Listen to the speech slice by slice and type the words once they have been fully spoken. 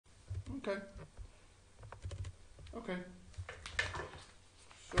Okay. Okay.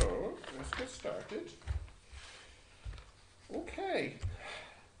 So, let's get started. Okay.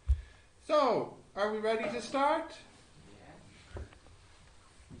 So, are we ready to start?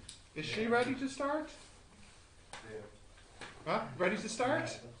 Is she ready to start? Huh? Ready to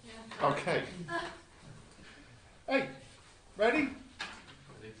start? Yeah. Okay. Hey, ready?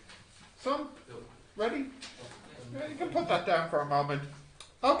 Son? Ready? Yeah, you can put that down for a moment.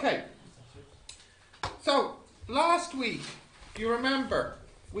 Okay. So, last week, you remember,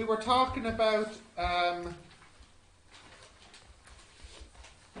 we were talking about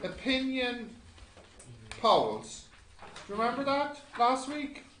opinion polls. Do you remember that last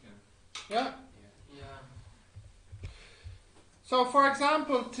week? Yeah? Yeah. So, for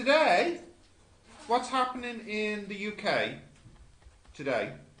example, today, what's happening in the UK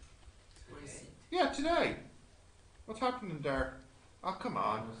today? Yeah, today. What's happening there? Oh, come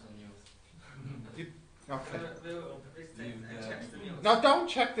on. You, okay. No, don't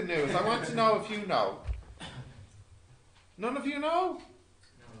check the news. I want to know if you know. None of you know?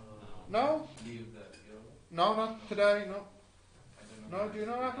 No? No, not today, no. No, do you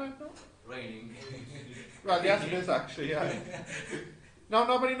know that? No? Raining. Well, yes, it is actually, yeah. No,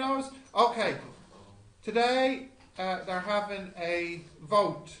 nobody knows? Okay. Today, they're having a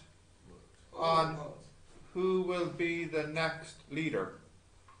vote on who will be the next leader.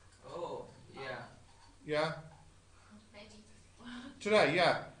 Oh, yeah. Yeah? Maybe. Today,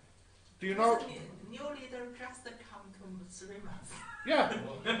 yeah. Do you know? New leader just come to 3 months. Yeah,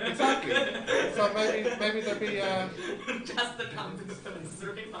 exactly. So maybe there'll be just come to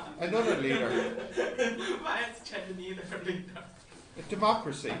 3 months. another leader. Why is change leader? A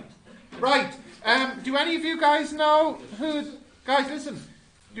democracy. Right. Do any of you guys know who? Guys, listen.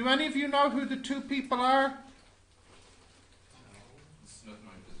 Do any of you know who the two people are? It's not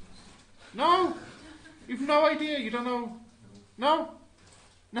my business. No? You've no idea? You don't know? No?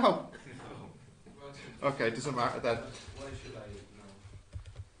 No. Okay, it doesn't matter then. Why should I know?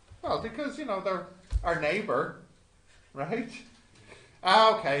 Well, because, they're our neighbour, right?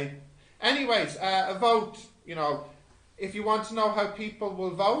 Okay. Anyways, a vote, if you want to know how people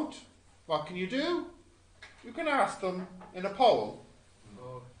will vote, what can you do? You can ask them in a poll.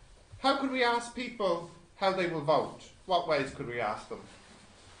 How could we ask people how they will vote? What ways could we ask them?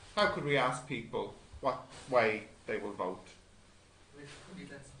 How could we ask people what way they will vote? Which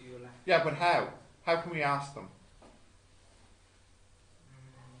reasons do you like? Yeah, but how? How can we ask them?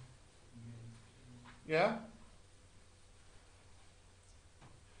 Yeah?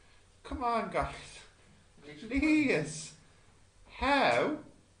 Come on, guys. Please. How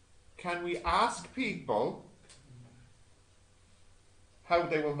can we ask people how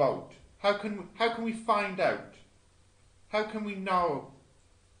they will vote? How can we find out? How can we know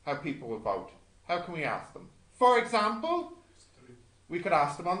how people will vote? How can we ask them? For example, we could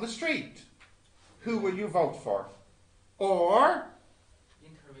ask them on the street. Who will you vote for? Or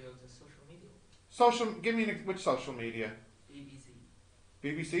interview the social media. give me which social media?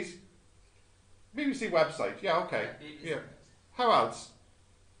 BBC. BBC website. Yeah, okay. Yeah, BBC Yeah. website. How else?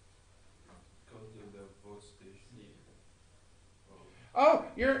 Go to the vote station. Oh,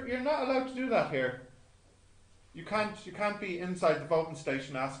 you're not allowed to do that here. You can't be inside the voting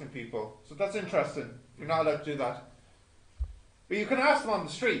station asking people. So that's interesting. You're not allowed to do that. But you can ask them on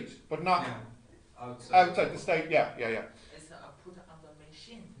the street, but not outside the state. Yeah. It's put on the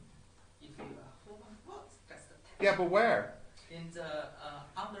machine. If you who votes, that's the text. Yeah, but where? In the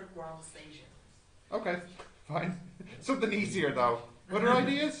underground station. Okay, fine. Something easier though. What are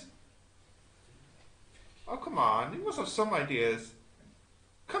ideas? Oh, come on. You must have some ideas.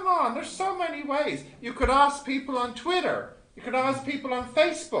 Come on, there's so many ways. You could ask people on Twitter. You could ask people on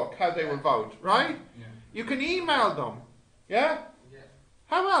Facebook how they will vote, right? Yeah. You can email them. Yeah? Yeah.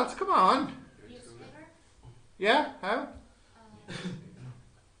 How else? Come on. Newspaper? Yeah? How?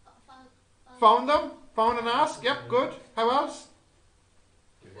 Phone. Phone them? Phone and ask? Yep, good. How else?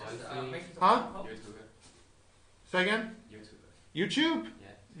 Make it Huh? a YouTube. Say again? YouTube. YouTube?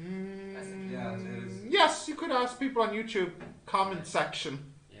 Yeah. Yeah, there is. Yes, you could ask people on YouTube. Comment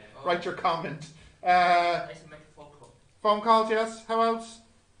section. Yeah. Write your comment. Let's make a phone call. Phone calls, yes. How else?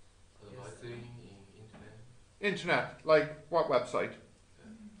 Advising in internet. Internet. Like what website?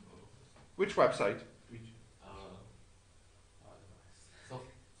 Which website? Which? So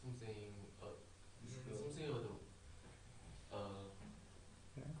something.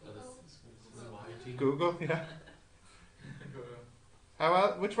 Something. Google, yeah. How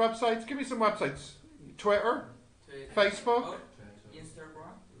else? Which websites? Give me some websites. Twitter? Facebook? Oh,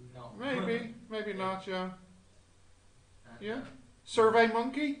 Instagram? No. Maybe. Maybe not, yeah. And, Yeah. Survey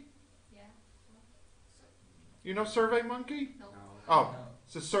Monkey? Yeah. You know SurveyMonkey? No. Oh, No.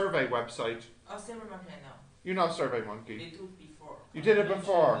 it's a survey website. Oh, Silver Monkey, I know. You know SurveyMonkey. They do it before. You did it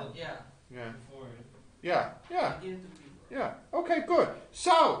before. Yeah. Yeah. Before. Yeah. Yeah. They did it before. Yeah. Okay, good.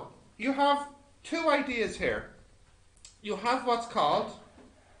 So, you have two ideas here. You have what's called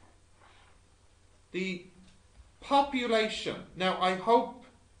the population. Now, I hope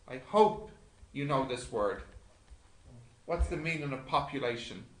you know this word. What's the meaning of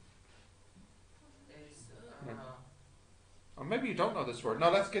population? It's, Or maybe you don't know this word. No,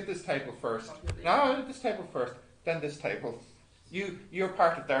 let's get this table first. population. No, this table first, then this table. You're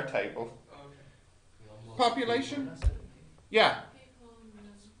part of their table. Okay. Population? Yeah.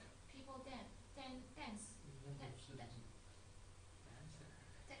 People dance.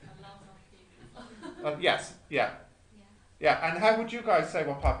 A lot of people. Yes. Yeah. Yeah. Yeah. And how would you guys say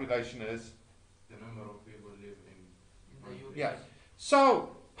what population is? The number of people live in. In the Yeah.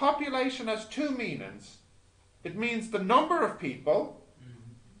 So, population has two meanings. It means the number of people,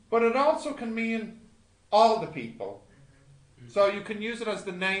 but it also can mean all the people. So you can use it as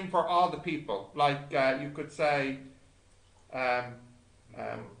the name for all the people. Like you could say,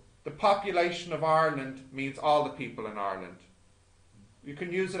 the population of Ireland means all the people in Ireland. You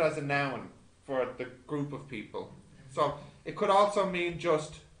can use it as a noun for the group of people. So it could also mean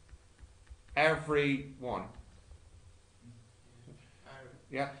just everyone.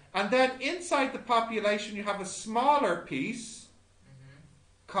 Yeah. And then inside the population you have a smaller piece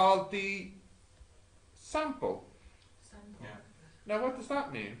called the sample. Sample. Yeah. Now what does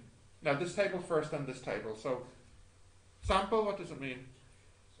that mean? Now this table first and this table. So sample, what does it mean?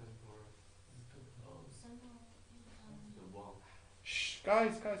 The wall. Shh,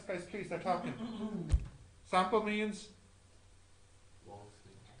 guys, please, they're talking. Sample means Walls.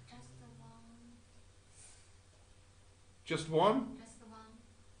 Just the one. just one? Just the one.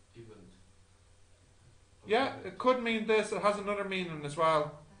 Different. Yeah, it could mean this. It has another meaning as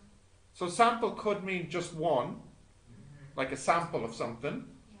well. So sample could mean just one, like a sample of something,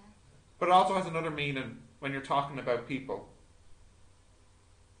 Yeah. but it also has another meaning when you're talking about people.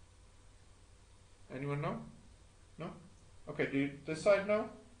 Anyone know? No? Okay, do you, this side know?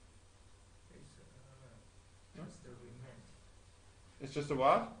 It's just the remain. It's just a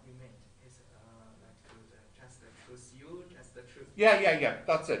what? Remain. It's like just the truth. You just the truth. Yeah,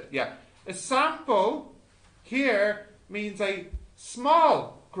 that's it, yeah. A sample here means a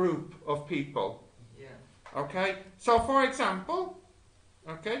small group of people. Yeah. Okay, so for example,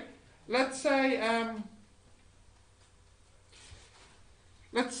 okay, let's say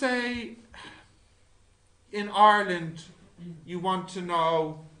in Ireland you want to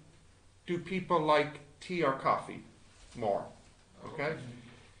know, do people like tea or coffee more? Okay,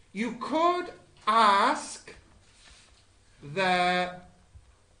 you could ask the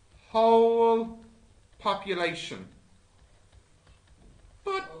whole population.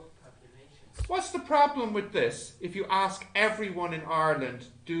 But Oh, population. what's the problem with this? If you ask everyone in Ireland,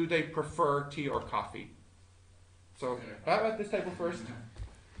 do they prefer tea or coffee? So, at this table first.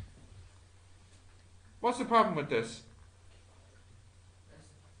 What's the problem with this?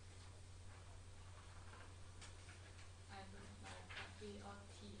 I don't like coffee or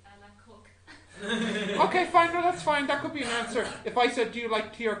tea. I like Coke. Okay, fine, no, that's fine. That could be an answer. If I said, do you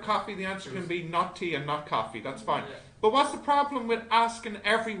like tea or coffee? The answer can be not tea and not coffee. That's fine. Yeah. But what's the problem with asking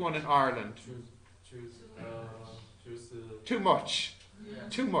everyone in Ireland? Choose. Too much. Yeah.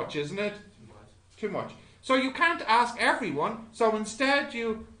 Too much, isn't it? Too much. Too much. So you can't ask everyone. So instead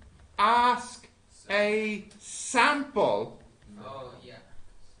you ask a sample. Oh, yeah.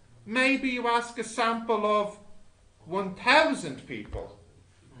 Maybe you ask a sample of 1,000 people.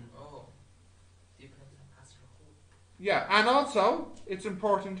 Oh. Depends on ask who. Yeah, and also it's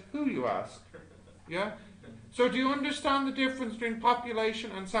important who you ask. Yeah? So do you understand the difference between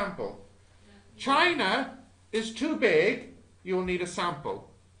population and sample? China is too big, you will need a sample.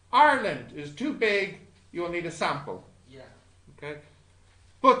 Ireland is too big, you will need a sample. Yeah. Okay?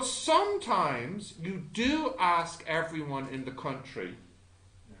 But sometimes you do ask everyone in the country.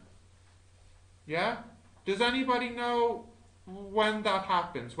 Yeah? Does anybody know when that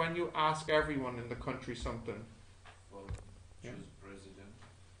happens? When you ask everyone in the country something? Well, Yeah. choose president.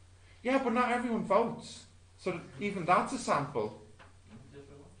 Yeah, but not everyone votes. So even that's a sample.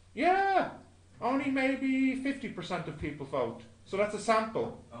 Everyone. Yeah! Only maybe 50% of people vote. So that's a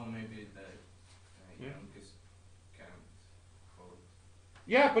sample. Oh, maybe the Yeah. youngest can't vote.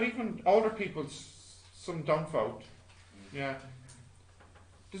 Yeah, but even older people, some don't vote. Yeah.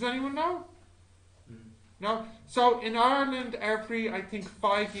 Does anyone know? No? So in Ireland, every, I think,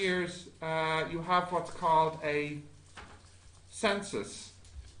 5 years, you have what's called a census.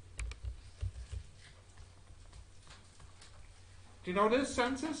 Do you know this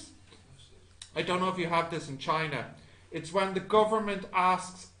census? I don't know if you have this in China. It's when the government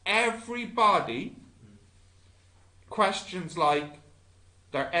asks everybody questions like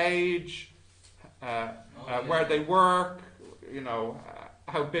their age, where they work,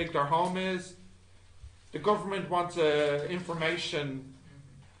 how big their home is. The government wants information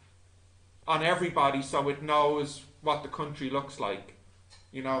on everybody so it knows what the country looks like.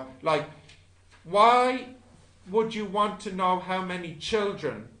 Like, why would you want to know how many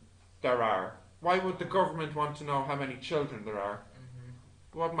children there are? Why would the government want to know how many children there are?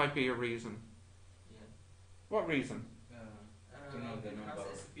 What might be a reason? Yeah. What reason? To know the number Because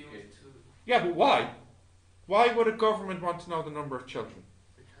of it's built kids. to Yeah, but why? Why would a government want to know the number of children?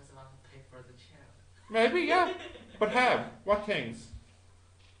 because they want to pay for the child. Maybe, yeah. But how? What things?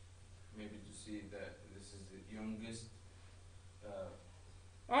 Maybe to see that this is the youngest.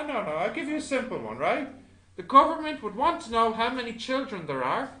 Oh, no. I'll give you a simple one, right? The government would want to know how many children there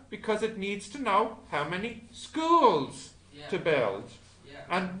are because it needs to know how many schools Yeah. to build Yeah.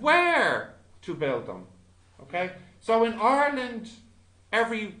 and where to build them. Okay? So in Ireland,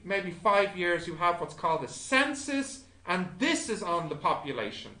 every maybe 5 years you have what's called a census, and this is on the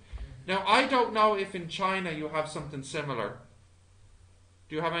population. Now, I don't know if in China you have something similar.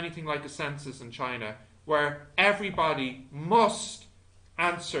 Do you have anything like a census in China where everybody must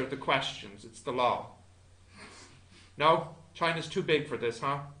answer the questions? It's the law. No? China's too big for this,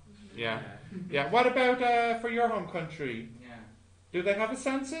 huh? Yeah. Yeah. What about for your home country? Yeah. Do they have a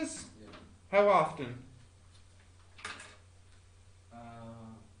census? Yeah. How often?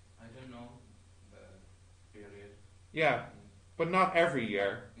 I don't know the period. Yeah. But not every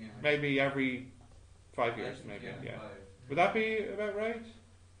year. Yeah. Maybe every 5 years, maybe. Yeah. 5. Would that be about right?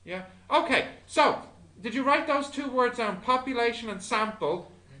 Yeah. Okay. So, did you write those two words down? Population and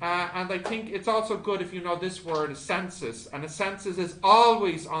sample. And I think it's also good if you know this word, a census. And a census is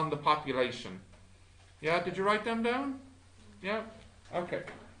always on the population. Yeah. Did you write them down? Yeah. Okay.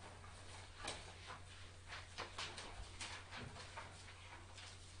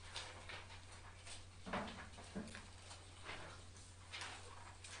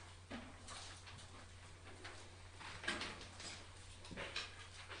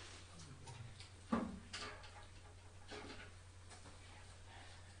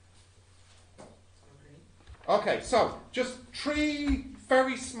 Okay, so just 3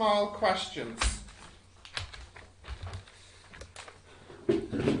 very small questions.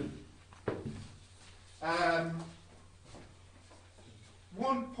 Um,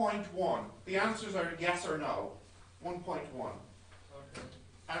 1.1. The answers are yes or no. 1.1. Okay.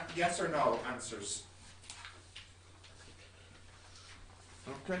 Yes or no answers.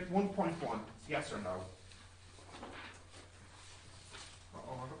 Okay, 1.1. Yes or no.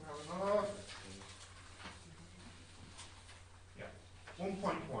 Uh-oh, I don't have enough.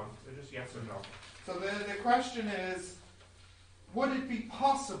 1.1, so just yes or no. So the question is, would it be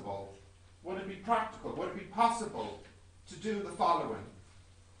possible, would it be practical, would it be possible to do the following?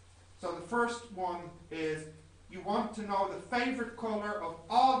 So the first one is, you want to know the favourite colour of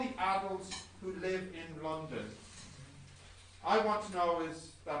all the adults who live in London. I want to know,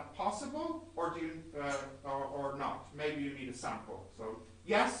 is that possible, or do you, or not? Maybe you need a sample. So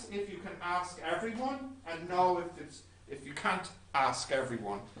yes, if you can ask everyone, and no if you can't ask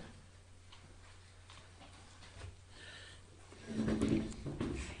everyone.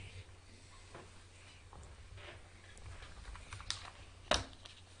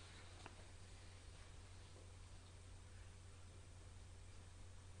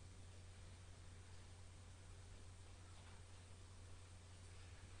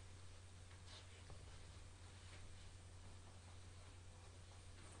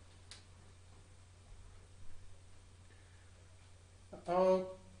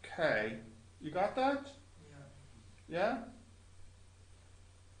 Okay, you got that? Yeah. Yeah?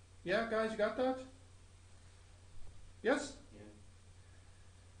 Yeah, guys, you got that? Yes? Yeah.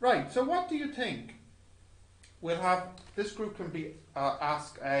 Right, so what do you think? We'll have, this group can be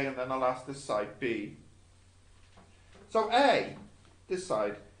ask A, and then I'll ask this side B. So A, this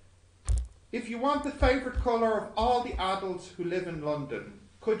side, if you want the favourite colour of all the adults who live in London,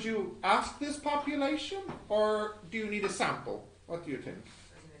 could you ask this population, or do you need a sample? What do you think?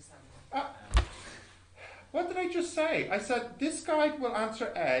 What did I just say? I said this guide will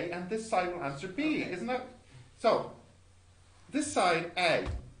answer A and this side will answer B, Okay. isn't it? So, this side A,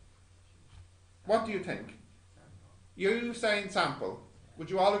 what do you think? You saying sample. Would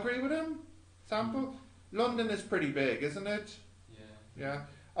you all agree with him? Sample? London is pretty big, isn't it? Yeah. Yeah.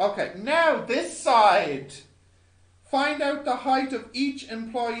 Okay, now this side. Find out the height of each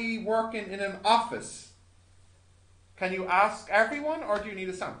employee working in an office. Can you ask everyone, or do you need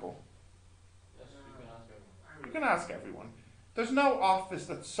a sample? Yes, you can ask everyone. You can ask everyone. There's no office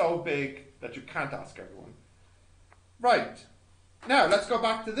that's so big that you can't ask everyone. Right. Now, let's go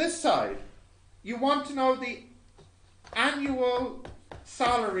back to this side. You want to know the annual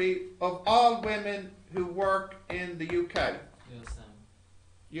salary of all women who work in the UK. Yes, Sam.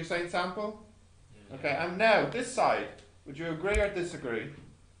 You're saying sample? Yeah. Okay, and now, this side. Would you agree or disagree?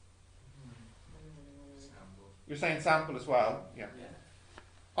 Sample. You're saying sample as well? Yeah. Yeah.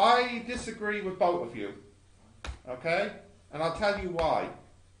 I disagree with both of you. Okay? And I'll tell you why.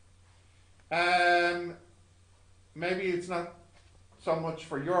 Maybe it's not so much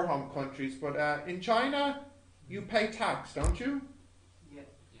for your home countries, but in China, you pay tax, don't you? Yeah.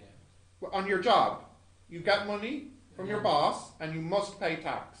 Yeah. Well, on your job. You get money from your Yeah. boss, and you must pay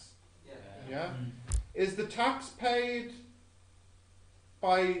tax. Yeah. Yeah? Mm. Is the tax paid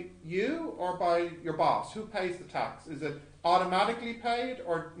by you or by your boss? Who pays the tax? Is it automatically paid,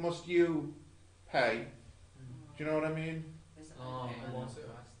 or must you pay? Do you know what I mean? It's Oh, okay. I want to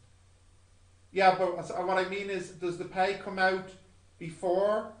ask. Yeah, but what I mean is, does the pay come out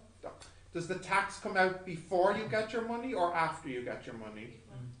before? Does the tax come out before you get your money or after you get your money?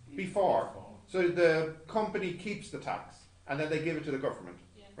 Mm. Before. So the company keeps the tax and then they give it to the government.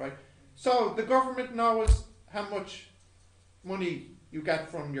 Yes. Right. So the government knows how much money you get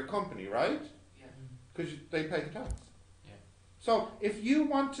from your company, right? Yeah. Because they pay the tax. Yeah. So if you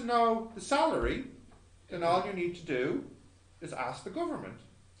want to know the salary, then all you need to do is ask the government.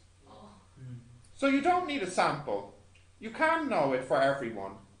 Oh. Mm. So you don't need a sample. You can know it for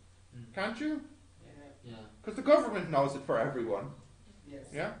everyone, Mm. can't you? Yeah. Yeah. Because the government knows it for everyone. Yes.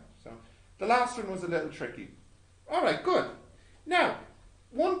 Yeah? So the last one was a little tricky. Alright, good. Now,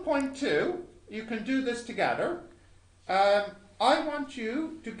 1.2, you can do this together. I want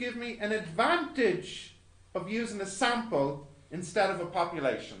you to give me an advantage of using a sample instead of a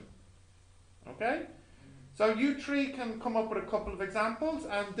population. Okay? So you three can come up with a couple of examples,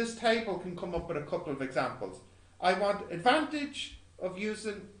 and this table can come up with a couple of examples. I want advantage of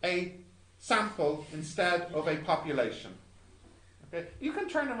using a sample instead of a population. Okay? You can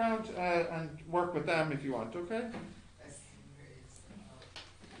turn around and work with them if you want, okay? I think it's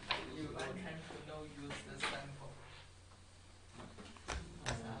you one time to know use the sample.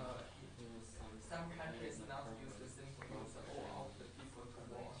 Some countries not use the sample, use all of the people to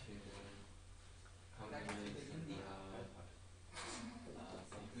work. Like India.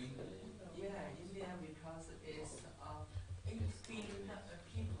 Yeah, India because it's 8 billion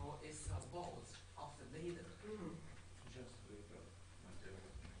people is a vote of the leader. Just with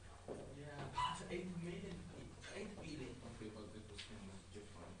Yeah, but 8 million people, 8 billion. people that was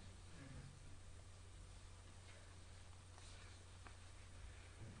different.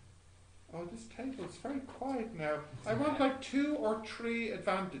 Oh, this table's very quiet now. I want like 2 or 3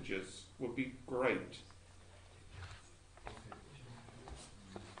 advantages would be great.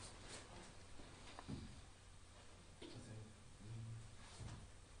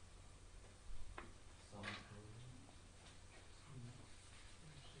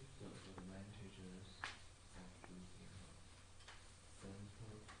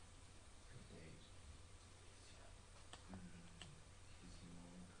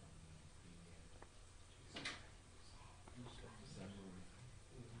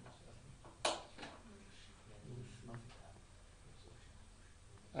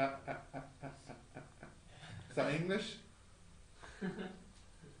 Is that English?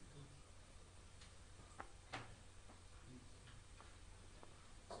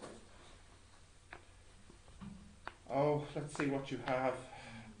 Oh, let's see what you have.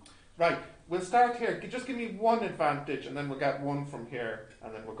 Right, we'll start here. Just give me one advantage and then we'll get one from here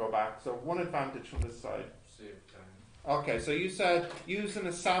and then we'll go back. So one advantage from this side. Save time. Okay, so you said using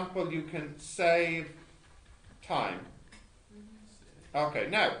a sample you can save time. Okay,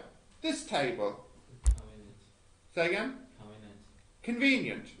 now, this table. Convenient. Say again?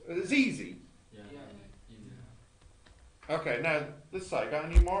 Convenient. Convenient. It's easy. Yeah. Yeah. Easy. Okay, now this side. Got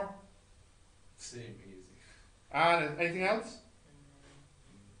any more? Same easy. And anything else?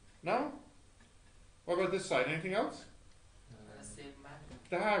 No? What about this side? Anything else? Save money.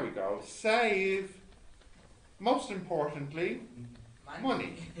 There we go. Save. Most importantly,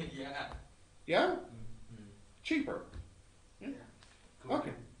 Money. Yeah. yeah? Mm. Cheaper. Cool.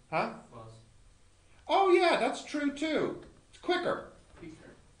 Okay. Huh? Fast. Oh yeah, that's true too. It's quicker. Quicker.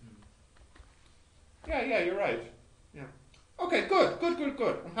 Yeah, you're right. Yeah. Okay, good.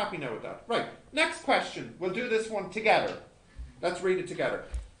 I'm happy now with that. Right, next question. We'll do this one together. Let's read it together.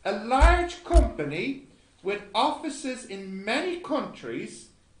 A large company with offices in many countries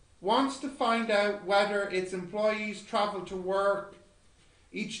wants to find out whether its employees travel to work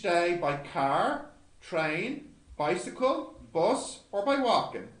each day by car, train, bicycle, bus, or by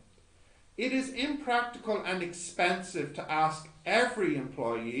walking. It is impractical and expensive to ask every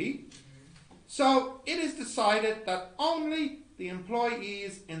employee, so it is decided that only the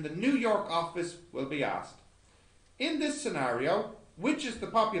employees in the New York office will be asked. In this scenario, which is the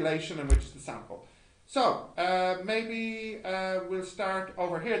population and which is the sample? So, maybe we'll start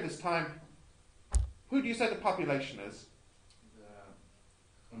over here this time. Who do you say the population is?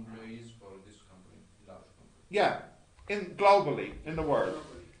 The employees for this company, large company. Yeah, globally, in the world.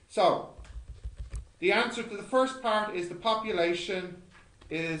 So, the answer to the first part is the population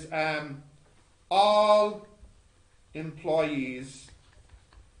is all employees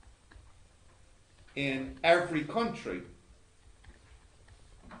in every country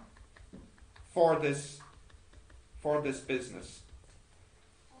for this business.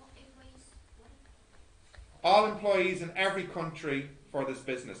 All employees in every country for this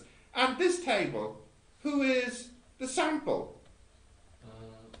business. And this table, who is the sample?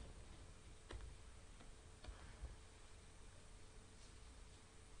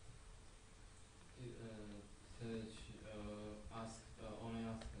 Only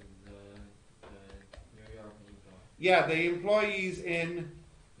ask the New York employee. Yeah, the employees in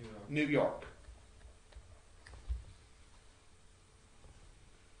New York. New York.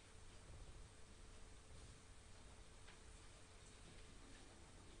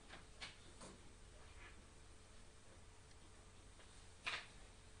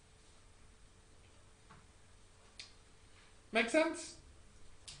 Make sense?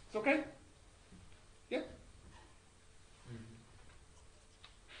 It's okay? Yeah?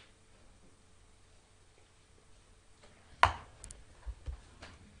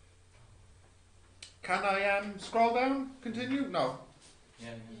 Can I scroll down? Continue? No.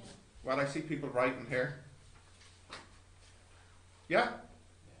 Yeah. Well, I see people writing here. Yeah?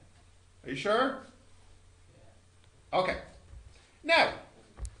 Are you sure? Okay. Now,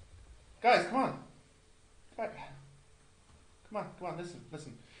 guys, come on. Right. Come on,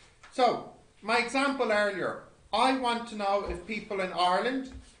 listen. So, my example earlier, I want to know if people in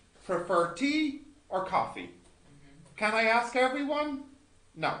Ireland prefer tea or coffee. Can I ask everyone?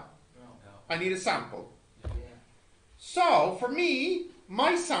 No. I need a sample. So, for me,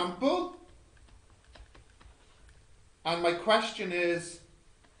 my sample, and my question is,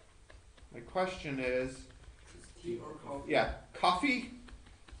 Tea or coffee? yeah, coffee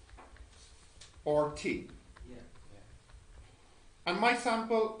or tea. Yeah. And my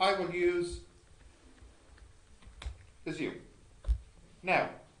sample I will use is you. Now,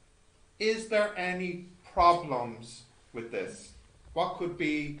 is there any problems with this? What could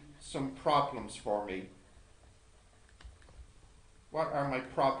be some problems for me? What are my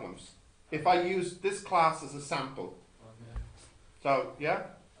problems? If I use this class as a sample. So, yeah?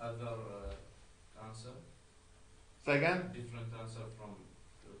 Other answer, Say again? different answer from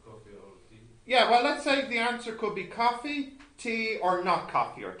coffee or tea. Yeah, well, let's say the answer could be coffee, tea, or not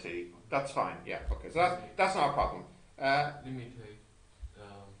coffee or tea. That's fine, yeah, okay. So that's not a problem. Limited place. No.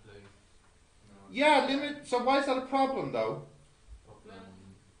 Yeah, limit. So why is that a problem, though? Problem.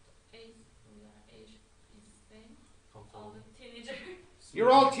 Age is same. All Conform. the teenager.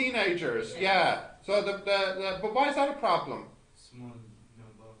 You're all teenagers, yeah. So but why is that a problem? Small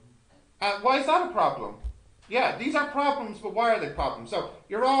number. Why is that a problem? Yeah, these are problems, but why are they problems? So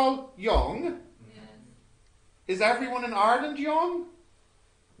you're all young. Yes. Is everyone in Ireland young?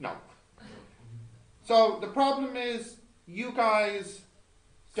 No. So the problem is you guys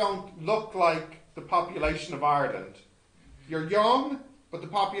don't look like the population of Ireland. You're young, but the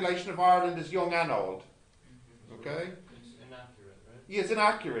population of Ireland is young and old. Okay? It's inaccurate, right? Yeah, it's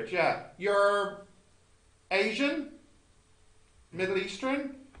inaccurate, yeah. You're Asian, Middle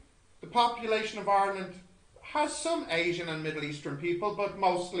Eastern. The population of Ireland has some Asian and Middle Eastern people, but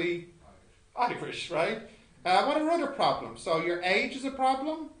mostly Irish, right? What are other problems? So your age is a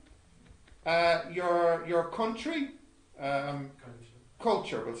problem. Your country,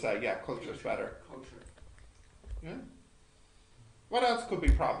 culture, we'll say. Yeah, culture is better. Culture. Yeah. What else could be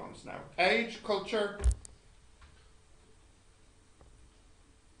problems now? Age, culture.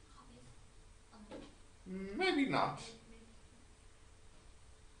 Maybe not.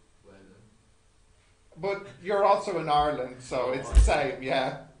 Weather. But you're also in Ireland, so it's the same,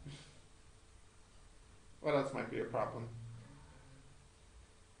 yeah. What else might be a problem?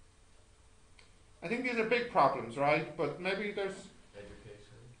 I think these are big problems, right? But maybe there's...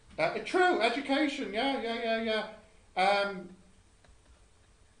 Education. True, education, yeah.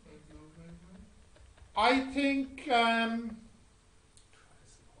 I think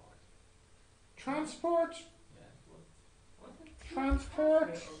Transport? Yeah. What?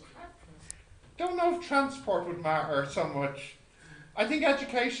 Transport? Don't know if transport would matter so much. I think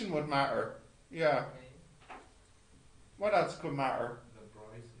education would matter. Yeah. Okay. What else could matter? The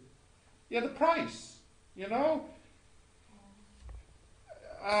price. Yeah, the price. You know?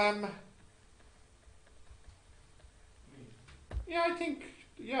 Yeah, I think,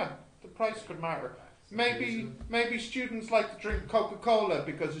 yeah, the price could matter. Maybe students like to drink Coca-Cola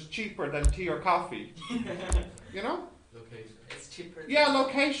because it's cheaper than tea or coffee. You know? Location. It's cheaper. Yeah,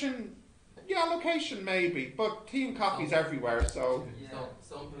 location. Yeah, location maybe, but tea and coffee's everywhere, so. Yeah.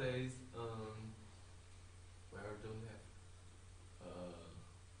 Some place where don't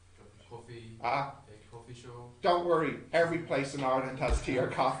have coffee, Ah, a coffee shop. don't worry, every place in Ireland has tea or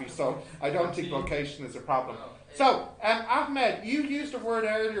coffee, so I don't think location is a problem. Oh, So, Ahmed, you used a word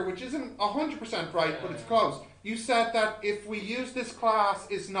earlier which isn't 100% right, but it's close. You said that if we use this class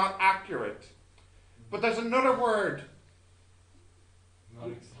is not accurate. But there's another word. Not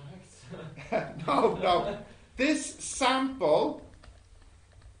exact. No. This sample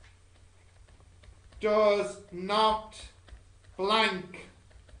does not blank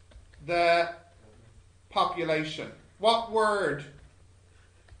the population. What word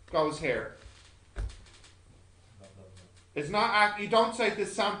goes here? It's not. You don't say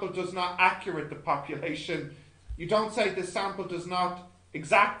this sample does not accurate the population. You don't say this sample does not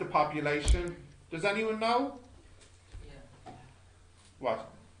exact the population. Does anyone know? Yeah. What?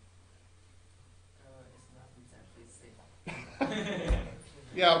 It's not exactly the same.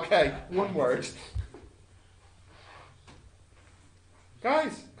 Yeah, okay. One word.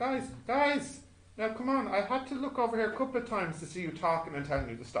 Guys. Now come on. I had to look over here a couple of times to see you talking and telling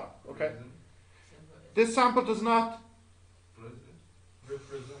you to stop. Okay? This sample does not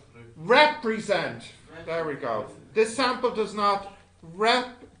represent. There we go. This sample does not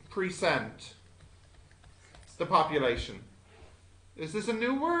represent the population. Is this a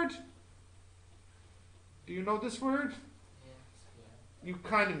new word? Do you know this word? Yeah. You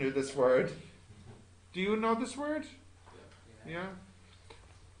kind of knew this word. Do you know this word? Yeah.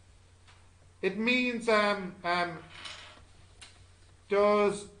 It means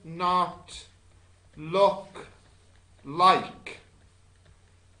does not look like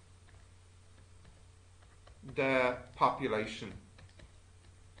the population.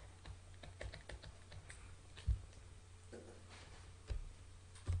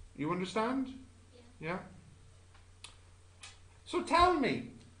 You understand? Yeah. So tell me,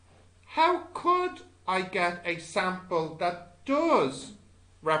 how could I get a sample that does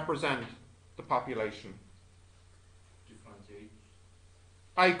represent the population? Different age.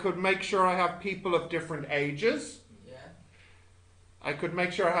 I could make sure I have people of different ages. Yeah. I could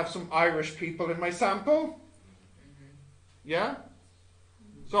make sure I have some Irish people in my sample. Mm-hmm. Yeah?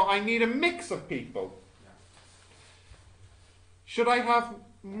 So I need a mix of people. Should I have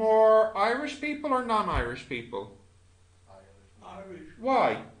more Irish people or non-Irish people? Irish.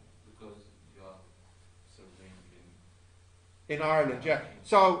 Why? Because you are surveying In Ireland, yeah.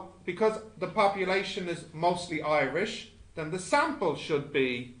 So, because the population is mostly Irish, then the sample should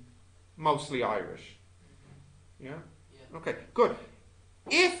be mostly Irish. Yeah? Yeah. Okay, good.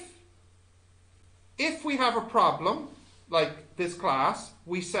 If we have a problem, like this class,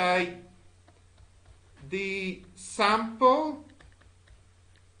 we say the sample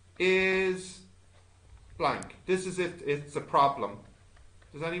is blank. This is if it's a problem.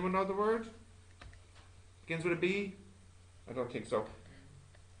 Does anyone know the word? Begins with a B? I don't think so.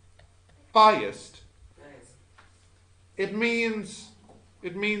 Biased. Nice. It means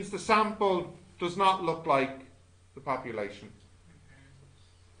the sample does not look like the population.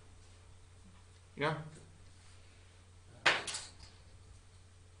 Yeah?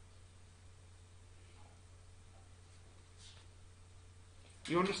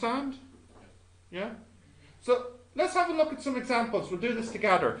 You understand? Yeah? So let's have a look at some examples. We'll do this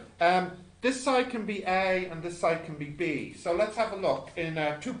together. This side can be A and this side can be B. So let's have a look in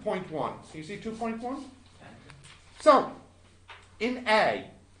 2.1. So you see 2.1? So, in A,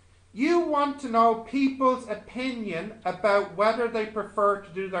 you want to know people's opinion about whether they prefer to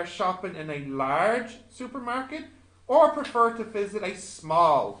do their shopping in a large supermarket or prefer to visit a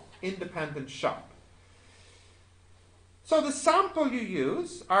small independent shop. So the sample you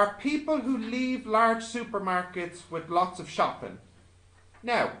use are people who leave large supermarkets with lots of shopping.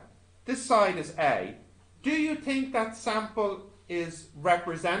 Now, this side is A. Do you think that sample is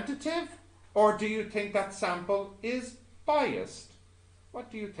representative or do you think that sample is biased? What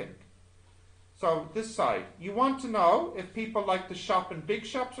do you think? So this side, you want to know if people like to shop in big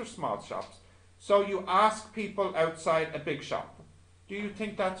shops or small shops. So you ask people outside a big shop. Do you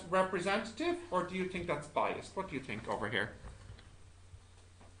think that's representative or do you think that's biased? What do you think over here?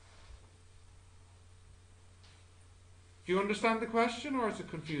 Do you understand the question or is it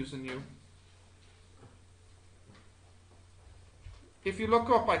confusing you? If you look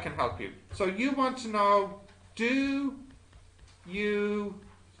up, I can help you. So you want to know, do you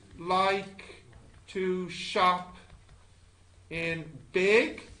like to shop in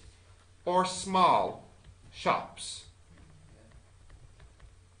big or small shops?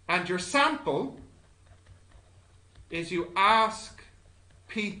 And your sample is you ask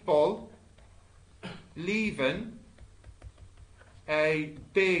people leaving a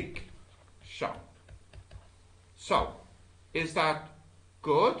big shop. So, is that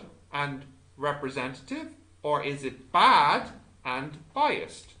good and representative, or is it bad and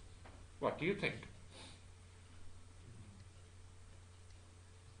biased? What do you think?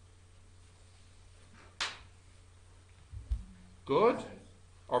 Good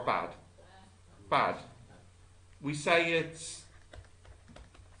or bad? Bad. We say it's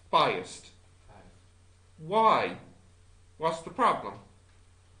biased. Why? What's the problem?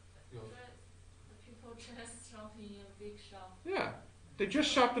 The people just shopping in a big shop. Yeah. They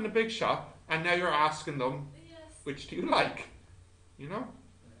just shopped in a big shop and now you're asking them, Yes. which do you like? You know?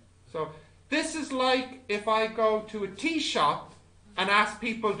 So this is like if I go to a tea shop and ask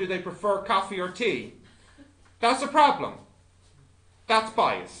people do they prefer coffee or tea. That's a problem. That's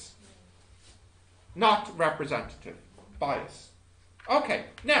bias. Not representative. Bias. Okay,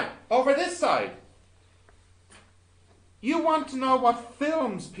 now over this side. You want to know what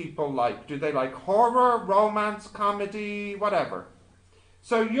films people like. Do they like horror, romance, comedy, whatever?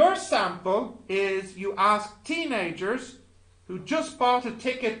 So your sample is you ask teenagers who just bought a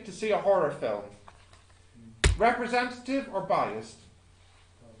ticket to see a horror film. Representative or biased?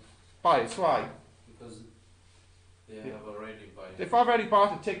 Biased, why? Because they have already bought. They've already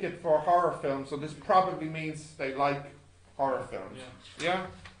bought a ticket for a horror film, so this probably means they like horror films. Yeah?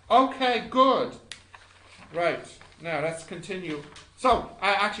 Okay, good. Right, now let's continue. So,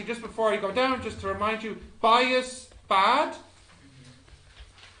 actually, just before I go down, just to remind you, bias, bad.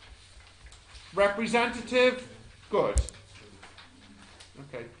 Representative, good.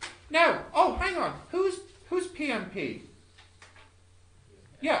 Okay. Now, oh, hang on. Who's PMP?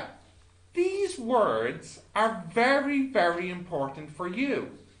 Yeah. These words are very, very important for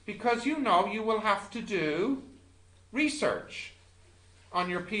you because you know you will have to do research on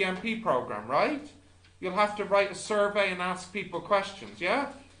your PMP program, right? You'll have to write a survey and ask people questions, yeah?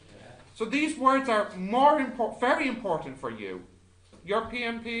 So these words are very important for you. Your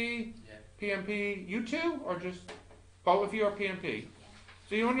PMP, PMP, you two, or just both of you are PMP?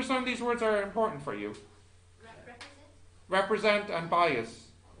 So you understand these words are important for you? Represent and bias.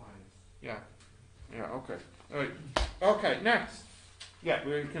 Yeah. Yeah, okay. All right. Okay, next. Yeah,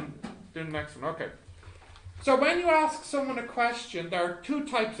 we can do the next one. Okay. So when you ask someone a question, there are two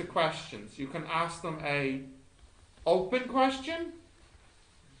types of questions. You can ask them a open question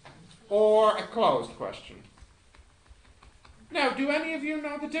or a closed question. Now, do any of you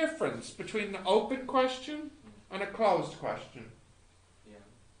know the difference between an open question and a closed question? Yeah.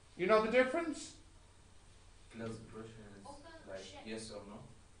 You know the difference? Closed question is like yes or no.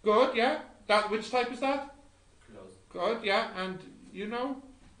 Good, yeah. Which type is that? Closed. Good, yeah. And you know?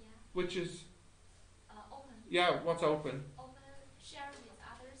 Yeah. Which is, Open. yeah, what's open? Open. Share with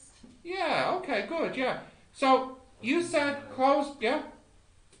others. Yeah, okay, good, yeah. So, you said closed, yeah?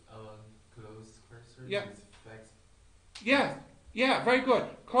 Closed question Yeah. is fact. Yeah, yeah, very good.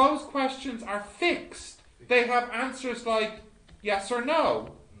 Closed questions are fixed. They have answers like yes or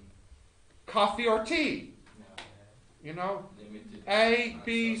no, coffee or tea, No. you know, Limited. A,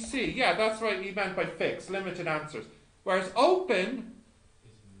 B, C. Yeah, that's what he meant by fixed, limited answers. Whereas open,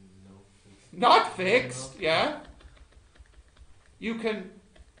 Is no fixed. not fixed, yeah. You can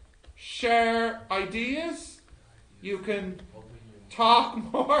share ideas, you can Open your talk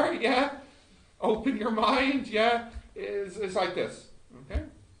more, yeah. Open your mind, yeah. It's like this, okay?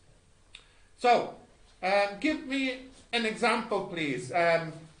 So, give me an example, please.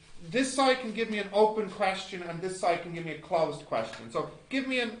 This side can give me an open question and this side can give me a closed question. So, give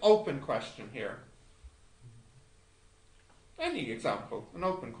me an open question here. Any example, an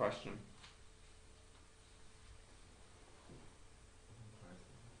open question.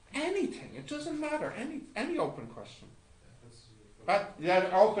 Anything, it doesn't matter. Any open question. Yeah,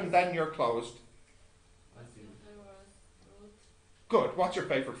 open, then you're closed. I see. Good. What's your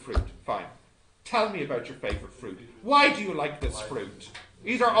favourite fruit? Fine. Tell me about your favourite fruit. Why do you like this fruit?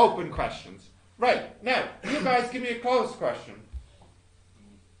 These are open questions. Right. Now, you guys give me a closed question.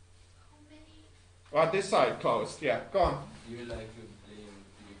 How many? On this side, closed. Yeah, go on. Do you like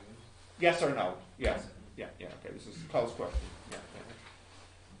Yes or no? Yes. Yeah, okay, this is a closed question.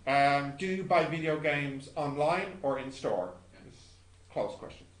 Yeah. Do you buy video games online or in store? This is a closed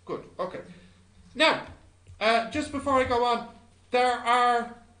question. Good, okay. Now, just before I go on, there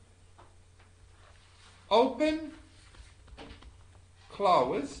are open,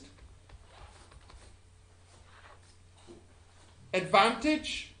 closed,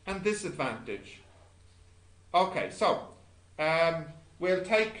 advantage and disadvantage. Okay, so we'll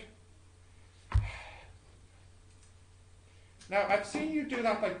take. Now, I've seen you do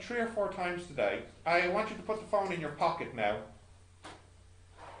that like 3 or 4 times today. I want you to put the phone in your pocket now.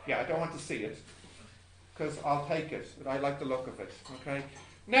 Yeah, I don't want to see it because I'll take it. But I like the look of it. Okay.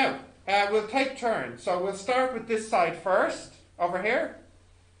 Now, we'll take turns. So we'll start with this side first, over here.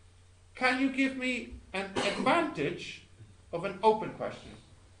 Can you give me an advantage of an open question?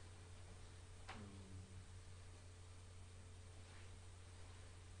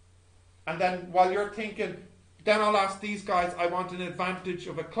 And then while you're thinking, then I'll ask these guys, I want an advantage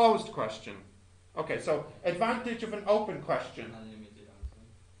of a closed question. Okay, so advantage of an open question. Unlimited answer.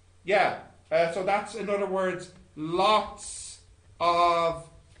 Yeah, so that's, in other words, lots of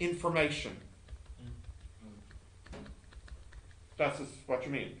information. That's what you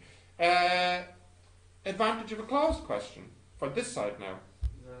mean. Advantage of a closed question for this side now.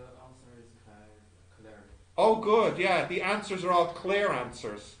 The answer is clear. Oh, good, yeah, the answers are all clear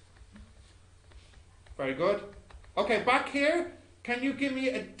answers. Very good. Okay, back here, can you give me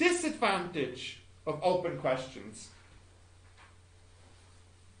a disadvantage of open questions?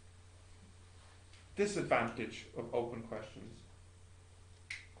 Disadvantage of open questions.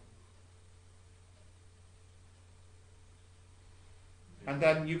 And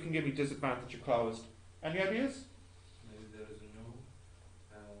then you can give me disadvantage of closed. Any ideas? Maybe there is no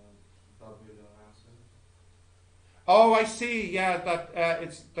popular answer. Oh, I see. Yeah, that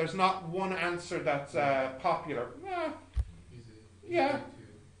there's not one answer that's popular. Yeah. Easy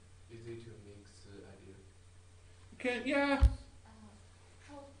to mix idea. Okay, yeah. Have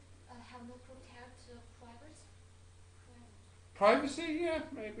no protect privacy. Privacy, yeah,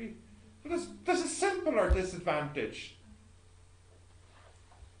 maybe. But there's a simpler disadvantage.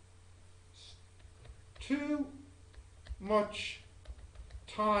 Too much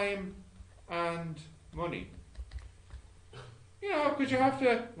time and money. You know, because you have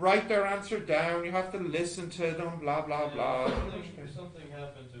to write their answer down, you have to listen to them, blah, blah, blah. Something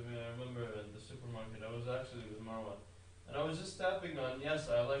happened to me, I remember in the supermarket, I was actually with Marwan, and I was just tapping on, yes,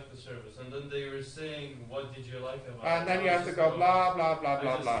 I like the service, and then they were saying, what did you like about it? And then you have to go blah, blah, blah,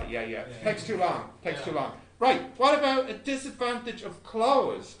 blah, blah. Yeah. Takes too long. Too long. Right, what about a disadvantage of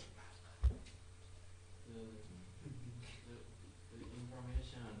closed? The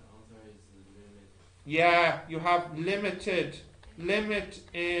information and answer is limited. Yeah, you have limit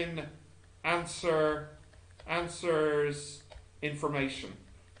in answers information.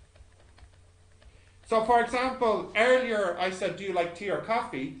 So for example, earlier I said, do you like tea or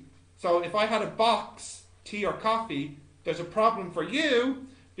coffee? So if I had a box, tea or coffee, there's a problem for you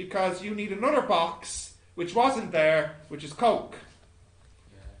because you need another box which wasn't there, which is Coke.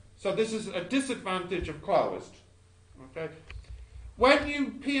 Yeah. So this is a disadvantage of closed. Okay. When you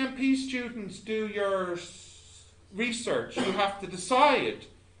PMP students do your research, you have to decide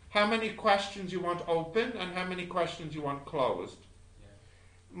how many questions you want open and how many questions you want closed. Yeah.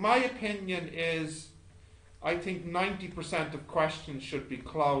 My opinion is, I think 90% of questions should be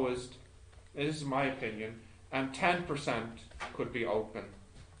closed. This is my opinion. And 10% could be open.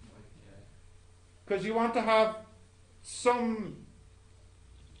 Because you want to have some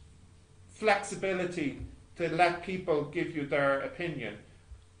flexibility to let people give you their opinion,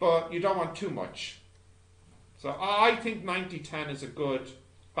 but you don't want too much. So I think 90-10 is a good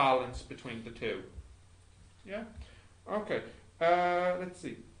balance between the two. Yeah? Okay. Let's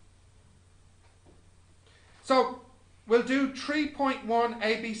see. So we'll do 3.1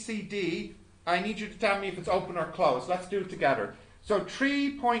 ABCD. I need you to tell me if it's open or closed. Let's do it together. So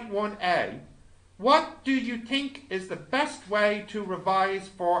 3.1A. What do you think is the best way to revise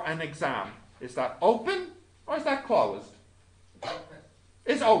for an exam? Is that open or is that closed?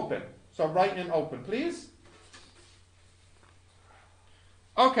 It's open. So write in open, please.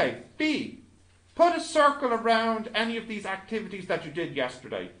 Okay, B. Put a circle around any of these activities that you did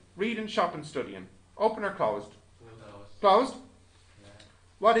yesterday. Reading, shopping, studying. Open or closed? Closed? Yeah.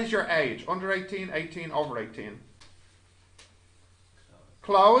 What is your age? Under 18, 18, over 18?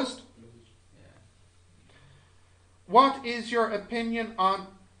 Closed? Yeah. What is your opinion on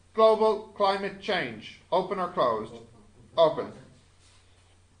global climate change? Open or closed? Open.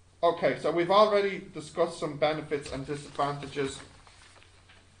 Okay, so we've already discussed some benefits and disadvantages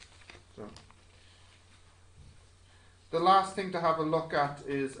So, the last thing to have a look at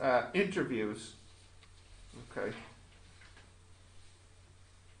is interviews. Okay.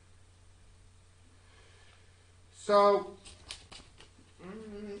 So,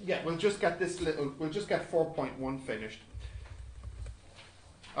 yeah, we'll just get 4.1 finished.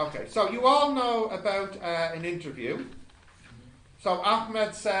 Okay, so you all know about an interview. So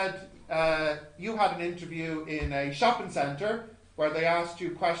Ahmed said you had an interview in a shopping centre where they asked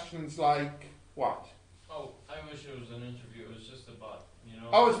you questions like what? Oh, I wish it was an interview. It was just a bot, you know.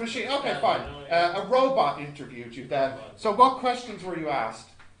 Oh, it's a machine. Okay, Yeah, fine. you know, yeah. A robot interviewed you then. Robot. So what questions were you asked?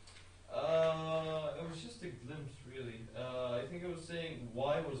 It was just a glimpse, really. I think it was saying,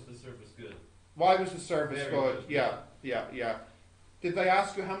 why was the service good? Why was the service Very good? good. Yeah. Did they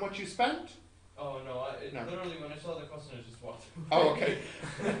ask you how much you spent? Oh, no, No. literally, when I saw the question, I just walked away. Oh, okay.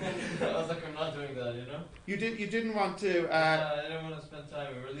 I was like, I'm not doing that, you know? You didn't want to. I didn't want to spend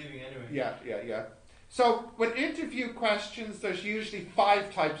time. We were leaving anyway. Yeah. So with interview questions, there's usually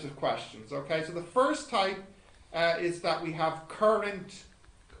 5 types of questions. Okay, so the first type is that we have current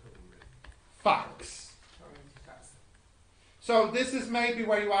facts. Current facts. So this is maybe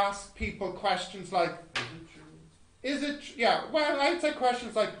where you ask people questions like, well, I'd say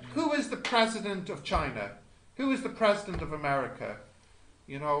questions like, who is the president of China? Who is the president of America?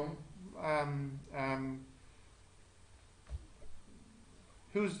 You know,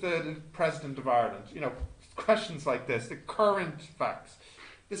 who's the president of Ireland? You know, questions like this, the current facts.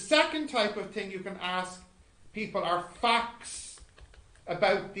 The second type of thing you can ask people are facts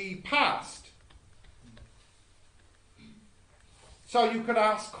about the past. So you could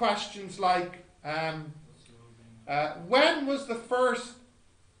ask questions like, when was the first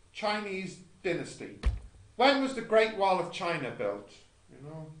Chinese dynasty? When was the Great Wall of China built? You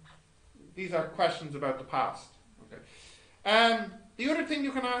know, these are questions about the past. Okay. The other thing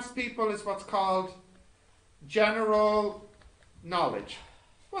you can ask people is what's called general knowledge.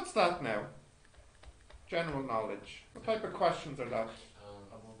 What's that now? General knowledge. What type of questions are that?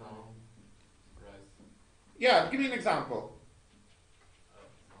 Rice. Yeah, give me an example.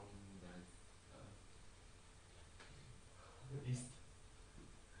 East.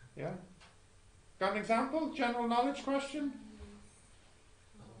 Yeah? Got an example? General knowledge question?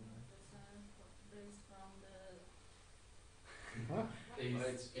 Huh?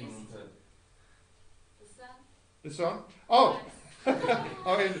 East. The sun? Oh!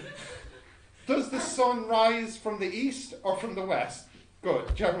 I mean, does the sun rise from the east or from the west?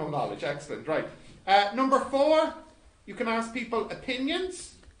 Good. General knowledge. Excellent. Right. Number 4, you can ask people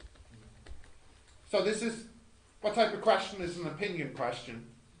opinions. So this is, what type of question is an opinion question?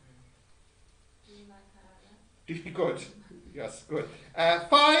 Do you good? Yes, good. 5,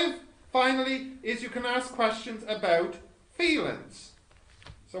 finally, is you can ask questions about feelings.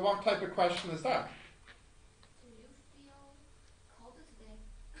 So what type of question is that? Do you feel cold today?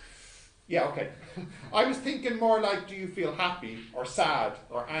 Yeah, okay. I was thinking more like, do you feel happy or sad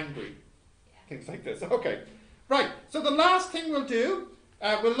or angry? Things like this. Okay. Right. So the last thing we'll do,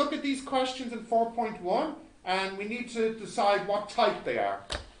 we'll look at these questions in 4.1 and we need to decide what type they are.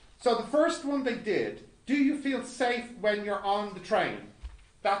 So the first one they did, do you feel safe when you're on the train?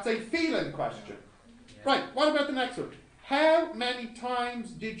 That's a feeling question. Yeah. Right. What about the next one? How many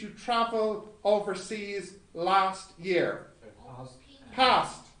times did you travel overseas last year?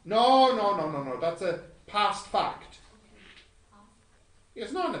 Past. No. That's a past fact.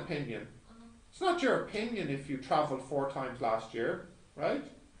 It's not an opinion. It's not your opinion if you travelled 4 times last year, right?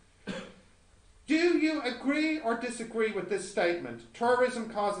 Do you agree or disagree with this statement? Tourism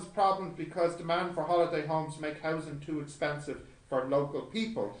causes problems because demand for holiday homes make housing too expensive for local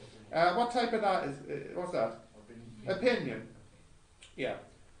people. What type of that is? What's that? Opinion. Yeah.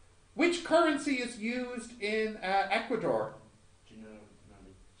 Which currency is used in Ecuador? General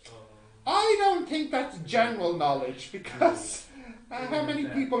knowledge. I don't think that's general knowledge because how many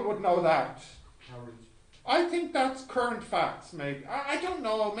people would know that? I think that's current facts, maybe. I don't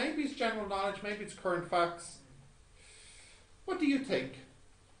know. Maybe it's general knowledge. Maybe it's current facts. What do you think?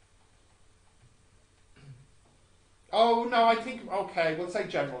 Oh, no, I think, okay, we'll say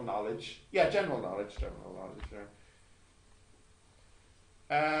general knowledge. Yeah, general knowledge, yeah.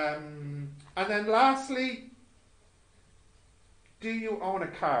 And then lastly, do you own a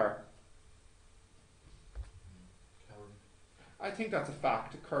car? I think that's a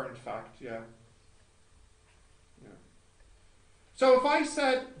fact, a current fact, yeah. So if I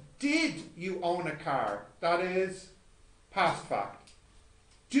said, did you own a car? That is past fact.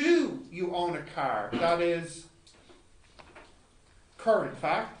 Do you own a car? That is current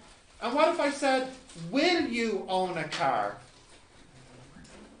fact. And what if I said, will you own a car?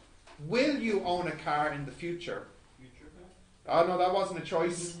 Will you own a car in the future? Future Oh no, that wasn't a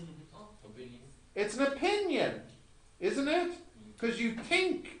choice. Opinion. It's an opinion, isn't it? Because you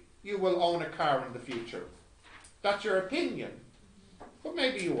think you will own a car in the future. That's your opinion. But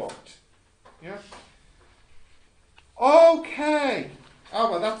maybe you won't. Yeah? Okay. Oh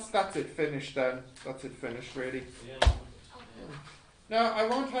well, that's it finished then. That's it finished really. Yeah. Okay. Now I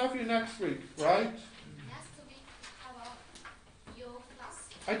won't have you next week, right? Next week, how about your class?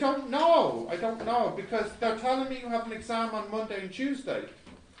 I don't know because they're telling me you have an exam on Monday and Tuesday,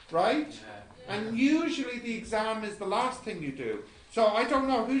 right? And usually the exam is the last thing you do. So I don't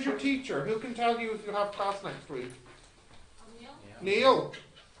know, who's your teacher? Who can tell you if you'll have class next week? Neil? Neil?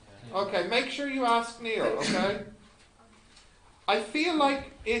 Yeah. Okay, make sure you ask Neil, okay? I feel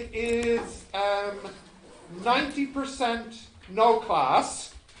like it is 90% no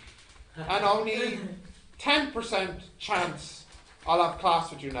class and only 10% chance I'll have class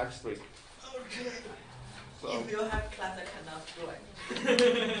with you next week. Okay. So, If you have class, I cannot join.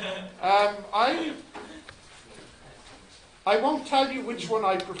 I won't tell you which one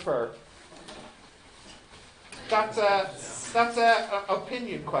I prefer. That's a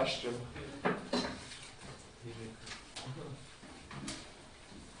opinion question.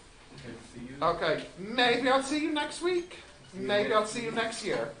 Okay, maybe I'll see you next week. Maybe I'll see you next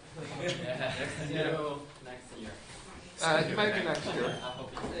year. Yeah. See you. Next year. Maybe next year. I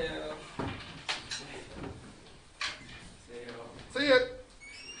hope See you. see you. See you.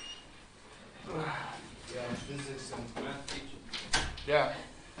 Yeah, physics and math teaching. Yeah.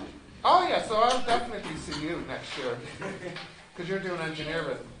 Oh yeah, so I'll definitely see you next year. Because you're doing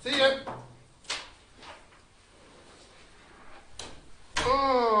engineering. See you.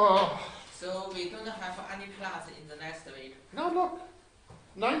 Oh. So we don't have any class in the next week. No, look.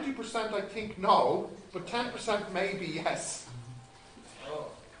 90% I think no, but 10% maybe yes. Oh,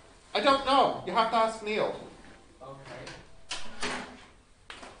 I don't know. You have to ask Neil. okay.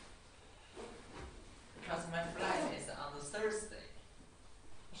 Because my flight is on the Thursday.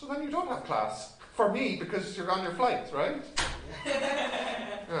 So then you don't have class. For me, because you're on your flight, right?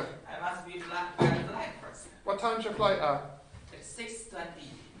 Yeah. I must be very flight first. What time's your flight at? It's 6:20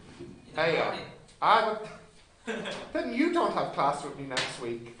 in the Hey, morning. but then you don't have class with me next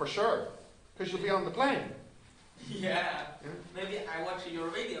week, for sure. Because you'll be on the plane. Yeah. Maybe I watch your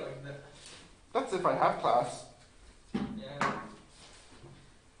video in the. That's if I have class. Yeah.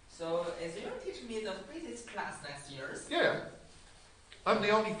 So is you teach me the physics class next year? Yeah. I'm the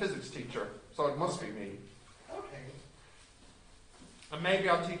only physics teacher, so it must be me. Okay. And maybe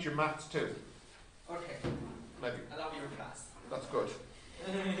I'll teach you maths too. Okay. Maybe. I love your class. That's good.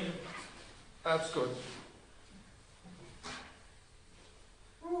 That's good.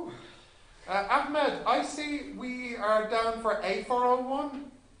 Whew. Ahmed, I see we are down for A401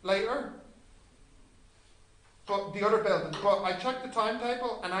 later. But the other building. But I checked the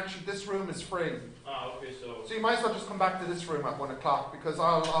timetable and actually this room is free. Ah, okay, so. So you might as well just come back to this room at 1 o'clock because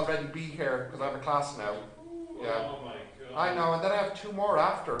I'll already be here because I have a class now. Yeah. Oh my god. I know, and then I have 2 more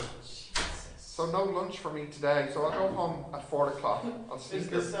after. So no lunch for me today. So I'll go home at 4 o'clock. I'll see Is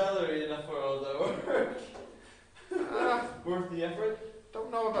you. the salary enough for all the work? Worth the effort?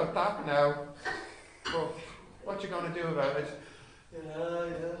 Don't know about that now. But what you gonna do about it?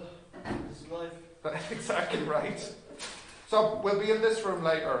 Yeah. It's life. Exactly right. So we'll be in this room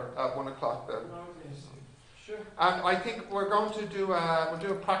later at 1 o'clock then. Okay, sure. And I think we're going to do we'll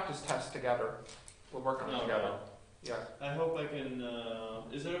do a practice test together. We'll work on it together. Yeah. I hope I can.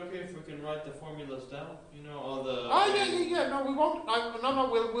 Is it okay if we can write the formulas down? You know, all the. Oh yeah. No, we won't. No.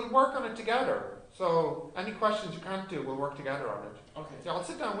 We'll work on it together. So any questions you can't do, we'll work together on it. Okay. Yeah, I'll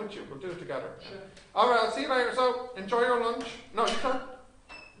sit down with you. We'll do it together. Sure. All right. I'll see you later. So enjoy your lunch. No, you can't.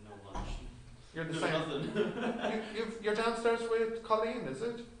 No lunch. You're the Do same. nothing. You're downstairs with Colleen, is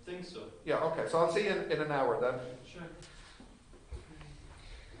it? Think so. Yeah. Okay. So I'll see you in an hour then. Sure.